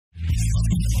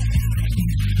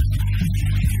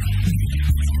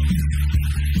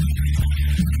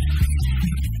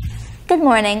Good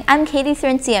morning, I'm Katie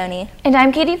Cirencioni. And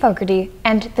I'm Katie Fogarty,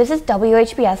 and this is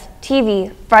WHBS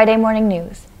TV Friday Morning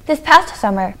News. This past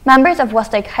summer, members of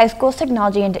Westlake High School's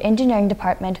Technology and Engineering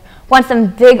Department won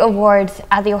some big awards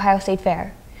at the Ohio State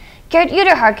Fair. Garrett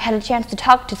Uterhark had a chance to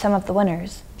talk to some of the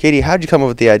winners. Katie, how did you come up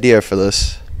with the idea for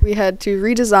this? We had to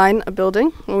redesign a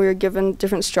building, and we were given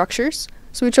different structures.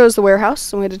 So we chose the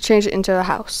warehouse, and we had to change it into a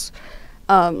house,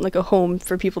 like a home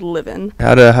for people to live in.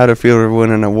 How did it feel to win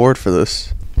an award for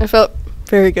this? I felt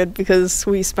very good because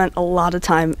we spent a lot of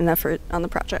time and effort on the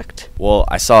project. Well,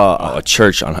 I saw a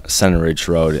church on Center Ridge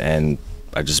Road, and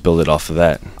I just built it off of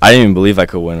that. I didn't even believe I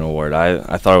could win an award.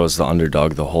 I thought I was the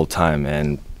underdog the whole time,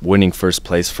 and winning first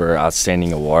place for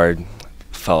Outstanding Award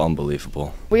felt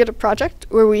unbelievable. We had a project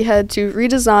where we had to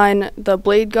redesign the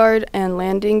blade guard and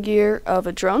landing gear of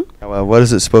a drone. Well, what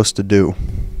is it supposed to do?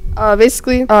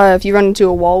 Basically, if you run into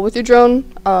a wall with your drone,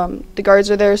 the guards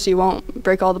are there so you won't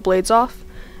break all the blades off.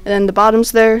 And then the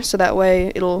bottom's there so that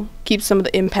way it'll keep some of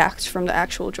the impact from the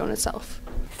actual drone itself.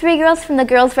 3 girls from the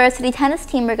girls' varsity tennis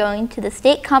team are going to the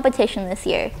state competition this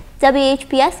year.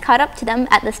 WHBS caught up to them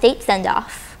at the state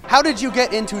send-off. How did you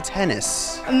get into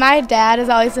tennis? My dad has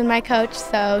always been my coach,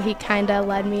 so he kind of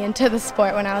led me into the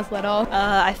sport when I was little.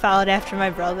 I followed after my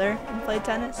brother and played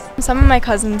tennis. Some of my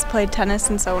cousins played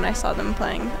tennis, and so when I saw them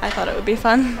playing, I thought it would be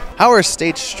fun. How are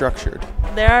states structured?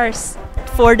 There are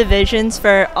 4 divisions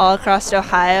for all across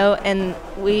Ohio, and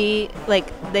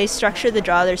they structure the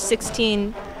draw. There's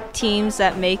 16 teams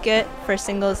that make it for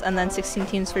singles and then 16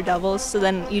 teams for doubles, so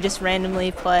then you just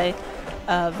randomly play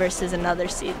versus another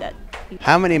seed.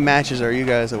 How many matches are you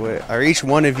guys away? Are each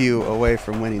one of you away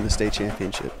from winning the state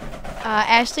championship?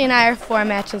 Ashley and I are 4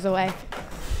 matches away.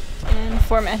 And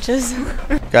 4 matches.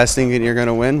 Guys thinking you're going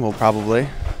to win? Well, probably.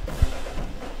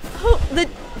 Oh, the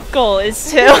goal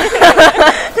is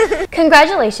to.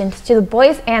 Congratulations to the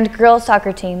boys and girls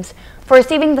soccer teams for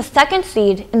receiving the 2nd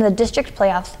seed in the district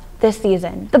playoffs this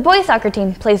season. The boys soccer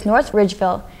team plays North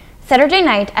Ridgeville Saturday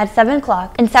night at 7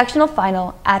 o'clock in sectional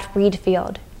final at Reed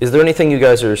Field. Is there anything you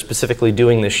guys are specifically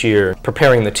doing this year,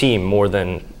 preparing the team more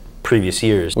than previous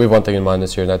years? We have one thing in mind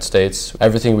this year, and that's states.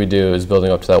 Everything we do is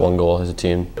building up to that one goal as a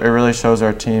team. It really shows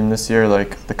our team this year,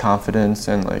 the confidence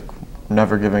and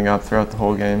never giving up throughout the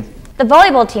whole game. The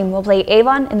volleyball team will play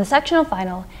Avon in the sectional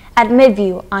final at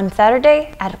Midview on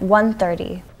Saturday at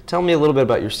 1:30. Tell me a little bit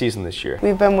about your season this year.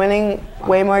 We've been winning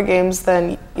way more games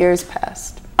than years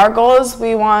past. Our goal is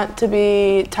we want to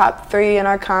be top 3 in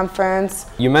our conference.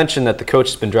 You mentioned that the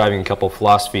coach has been driving a couple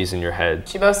philosophies in your head.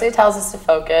 She mostly tells us to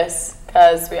focus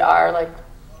because we are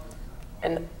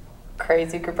a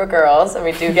crazy group of girls and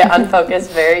we do get unfocused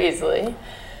very easily.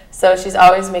 So she's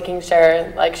always making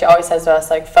sure, she always says to us,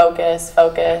 focus,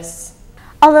 focus.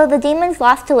 Although the Demons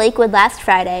lost to Lakewood last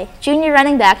Friday, junior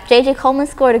running back J.J. Coleman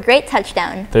scored a great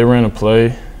touchdown. They ran a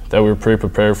play that we were pretty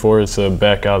prepared for. It's a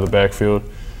back out of the backfield.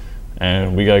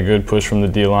 And we got a good push from the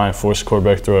D-line, forced the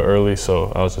quarterback through it early,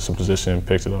 so I was just in position and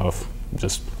picked it off,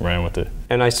 just ran with it.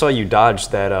 And I saw you dodge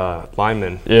that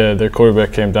lineman. Yeah, their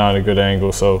quarterback came down at a good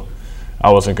angle, so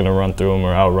I wasn't going to run through him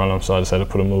or outrun him, so I just had to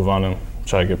put a move on him,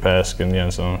 try to get past, get in the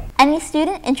end zone. Any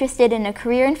student interested in a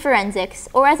career in forensics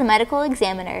or as a medical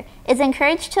examiner is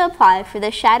encouraged to apply for the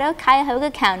Shadow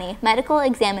Cuyahoga County Medical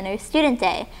Examiner Student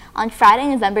Day on Friday,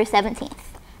 November 17th.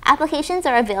 Applications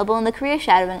are available in the Career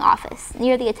Shadowing Office,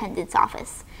 near the attendance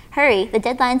office. Hurry, the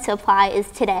deadline to apply is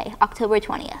today, October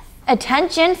 20th.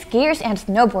 Attention skiers and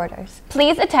snowboarders.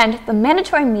 Please attend the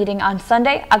mandatory meeting on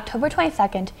Sunday, October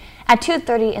 22nd at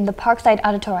 2:30 in the Parkside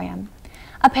Auditorium.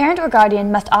 A parent or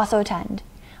guardian must also attend.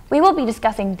 We will be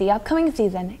discussing the upcoming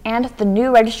season and the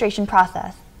new registration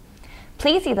process.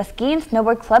 Please see the Ski and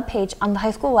Snowboard Club page on the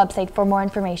high school website for more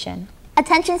information.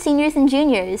 Attention seniors and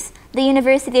juniors. The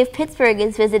University of Pittsburgh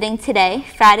is visiting today,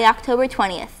 Friday, October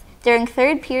 20th, during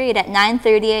 3rd period at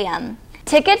 9:30 a.m.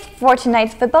 Tickets for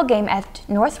tonight's football game at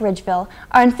North Ridgeville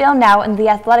are on sale now in the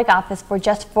athletic office for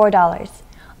just $4.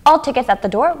 All tickets at the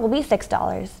door will be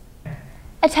 $6.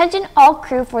 Attention all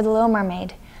crew for The Little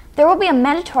Mermaid. There will be a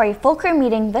mandatory full crew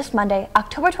meeting this Monday,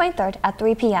 October 23rd at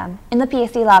 3 p.m. in the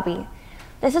PSC lobby.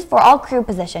 This is for all crew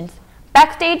positions: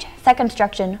 backstage, set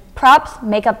construction, props,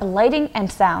 makeup, lighting,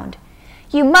 and sound.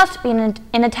 You must be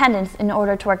in attendance in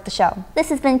order to work the show. This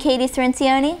has been Katie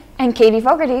Cirencioni and Katie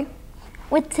Fogarty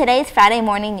with today's Friday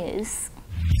Morning News.